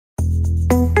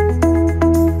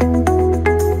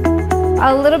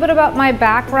A little bit about my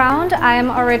background. I am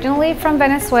originally from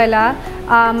Venezuela.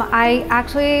 I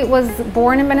actually was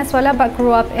born in Venezuela but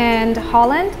grew up in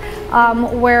Holland,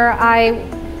 where I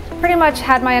pretty much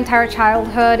had my entire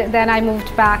childhood. Then I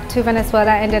moved back to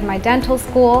Venezuela and did my dental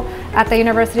school at the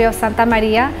University of Santa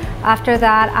Maria. After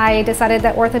that, I decided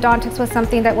that orthodontics was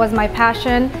something that was my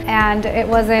passion, and it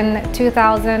was in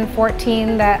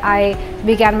 2014 that I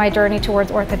began my journey towards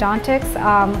orthodontics,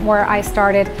 where I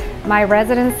started my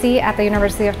residency at the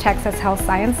University of Texas Health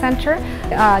Science Center.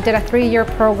 Did a 3-year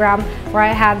program where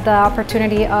I had the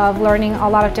opportunity of learning a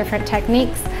lot of different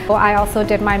techniques. I also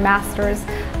did my master's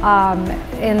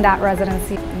in that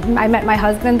residency. I met my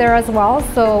husband there as well,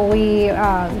 so we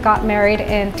got married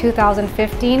in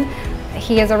 2015.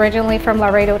 He is originally from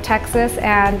Laredo, Texas,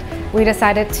 and we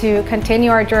decided to continue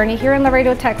our journey here in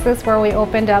Laredo, Texas, where we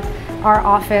opened up our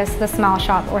office, the Smile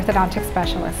Shop Orthodontic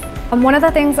Specialist. One of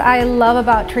the things I love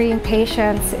about treating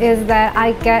patients is that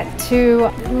I get to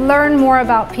learn more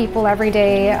about people every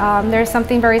day. There's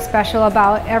something very special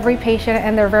about every patient,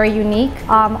 and they're very unique.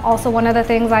 Also, one of the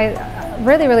things I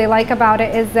really like about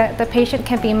it is that the patient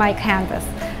can be my canvas.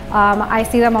 I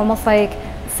see them almost like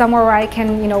somewhere where I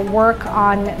can, work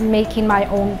on making my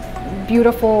own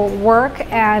beautiful work,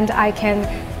 and I can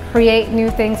create new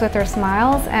things with their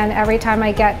smiles. And every time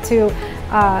I get to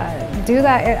do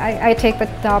that, I take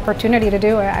the opportunity to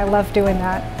do it. I love doing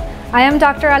that. I am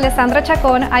Dr. Alessandra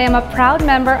Chacón. I am a proud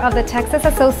member of the Texas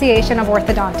Association of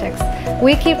Orthodontics.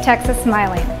 We keep Texas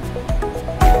smiling.